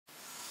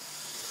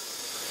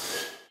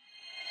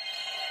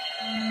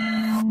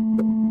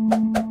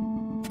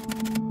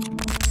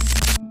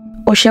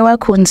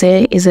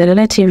Ushwekunze is a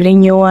relatively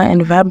newer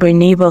and vibrant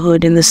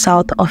neighborhood in the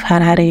south of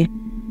Harare.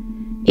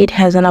 It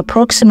has an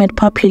approximate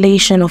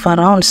population of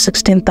around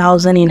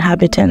 16,000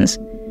 inhabitants.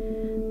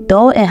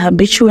 Though a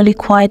habitually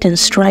quiet and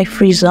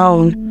strife-free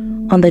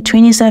zone, on the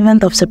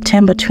 27th of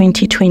September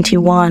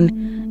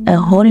 2021, a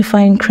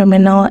horrifying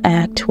criminal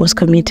act was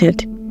committed.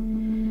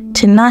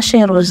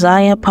 Tinashe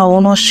Rosaya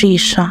Pauno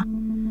Shisha,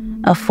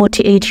 a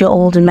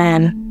 48-year-old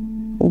man,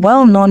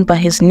 well known by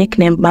his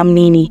nickname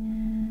Bamnini,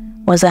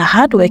 was a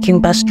hard-working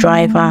bus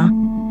driver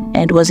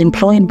and was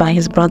employed by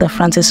his brother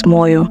Francis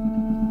Moyo.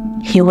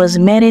 He was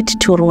married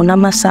to Rona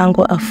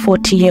Masango, a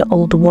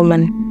 40-year-old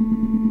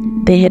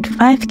woman. They had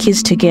 5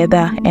 kids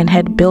together and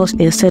had built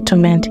their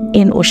settlement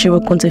in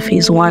Ushwekunze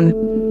Phase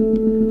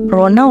 1.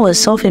 Rona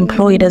was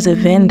self-employed as a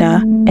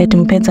vendor at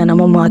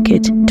Mpenzanamo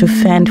Market to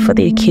fend for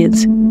their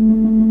kids.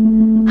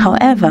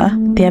 However,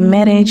 their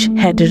marriage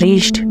had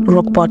reached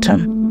rock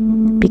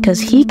bottom because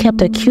he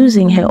kept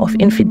accusing her of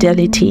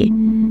infidelity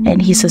and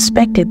he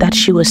suspected that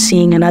she was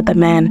seeing another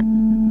man.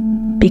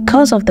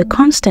 Because of the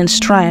constant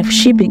strife,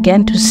 she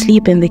began to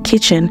sleep in the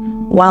kitchen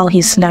while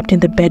he slept in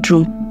the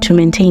bedroom to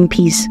maintain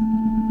peace.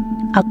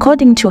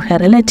 According to her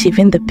relative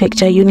in the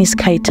picture, Eunice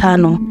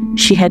Kaitano,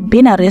 she had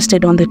been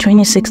arrested on the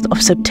 26th of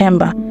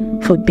September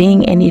for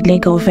being an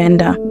illegal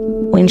vendor.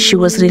 When she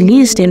was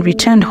released and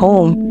returned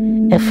home,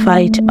 a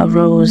fight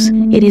arose.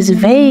 It is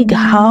vague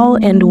how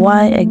and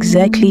why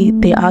exactly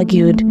they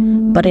argued,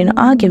 but an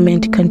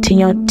argument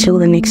continued till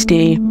the next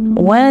day.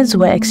 Words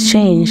were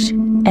exchanged,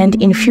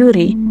 and in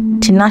fury,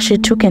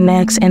 Tinashe took an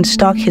axe and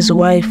struck his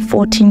wife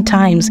 14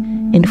 times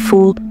in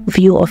full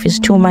view of his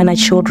 2 minor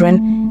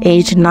children,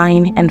 aged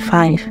 9 and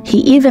 5. He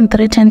even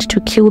threatened to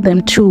kill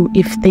them too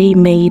if they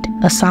made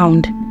a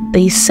sound.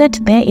 They sat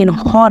there in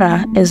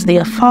horror as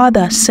their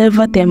father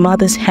severed their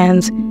mother's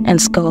hands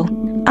and skull.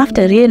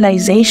 After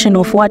realization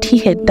of what he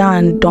had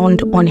done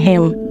dawned on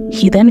him,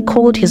 he then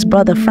called his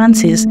brother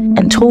Francis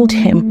and told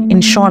him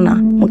in Shona,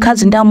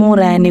 "Mukazi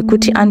ndamurane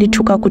kuti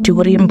andituka kuti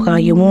uri mbwa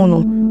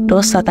yemunhu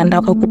ndosaka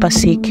ndakakupa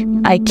sick.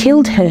 I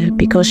killed her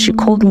because she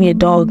called me a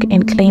dog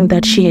and claimed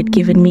that she had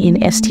given me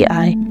an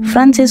STI."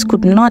 Francis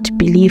could not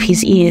believe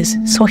his ears,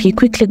 so he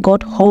quickly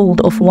got hold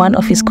of one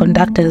of his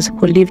conductors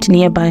who lived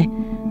nearby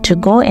to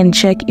go and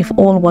check if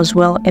all was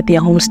well at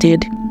their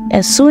homestead.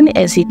 As soon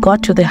as he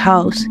got to the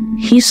house,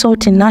 he saw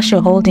Tinashe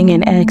holding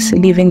an axe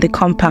leaving the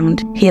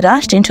compound. He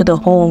rushed into the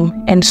home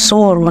and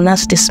saw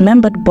Rona's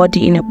dismembered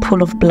body in a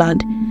pool of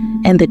blood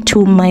and the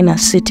 2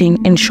 minors sitting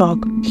in shock.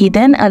 He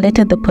then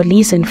alerted the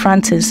police and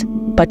Francis,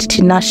 but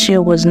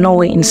Tinashe was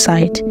nowhere in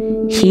sight.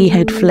 He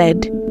had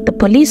fled. The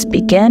police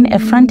began a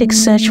frantic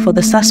search for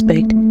the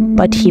suspect,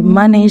 but he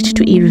managed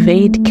to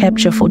evade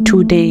capture for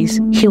 2 days.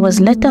 He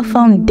was later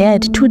found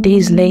dead 2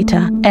 days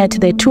later at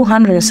the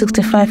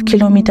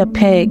 265-kilometer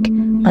peg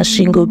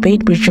Mashingo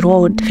Beitbridge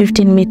Road,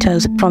 15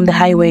 meters from the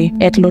highway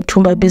at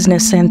Lotumba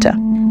Business Center.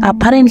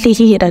 Apparently,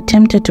 he had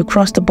attempted to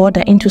cross the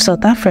border into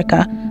South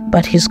Africa,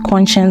 but his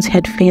conscience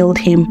had failed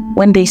him.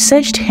 When they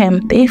searched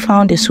him, they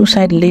found a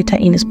suicide letter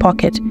in his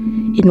pocket,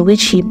 in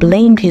which he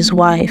blamed his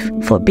wife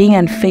for being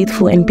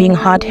unfaithful and being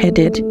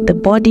hard-headed. The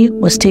body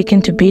was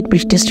taken to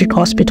Beitbridge District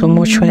Hospital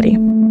mortuary.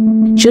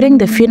 During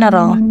the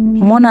funeral,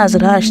 mourners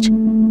rushed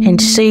and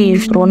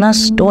saved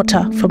Rona's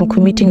daughter from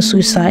committing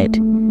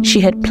suicide. She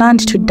had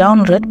planned to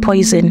down rat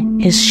poison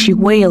as she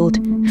wailed,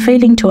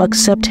 failing to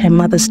accept her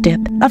mother's death.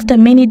 After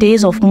many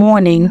days of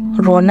mourning,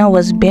 Rona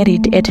was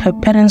buried at her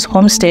parents'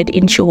 homestead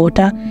in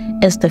Chihuahua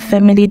as the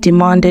family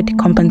demanded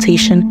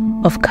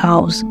compensation of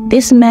cows.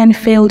 This man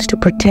failed to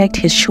protect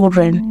his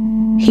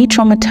children. He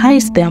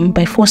traumatized them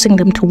by forcing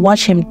them to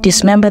watch him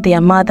dismember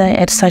their mother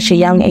at such a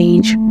young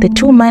age. The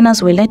 2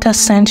 minors were later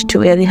sent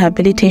to a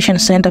rehabilitation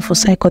center for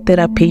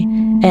psychotherapy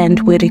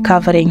and were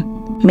recovering.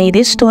 May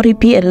this story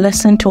be a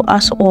lesson to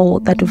us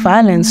all that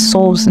violence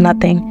solves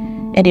nothing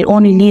and it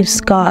only leaves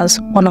scars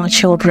on our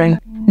children.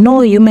 No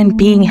human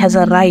being has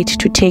a right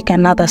to take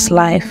another's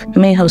life.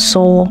 May her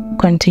soul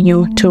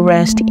continue to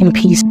rest in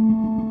peace.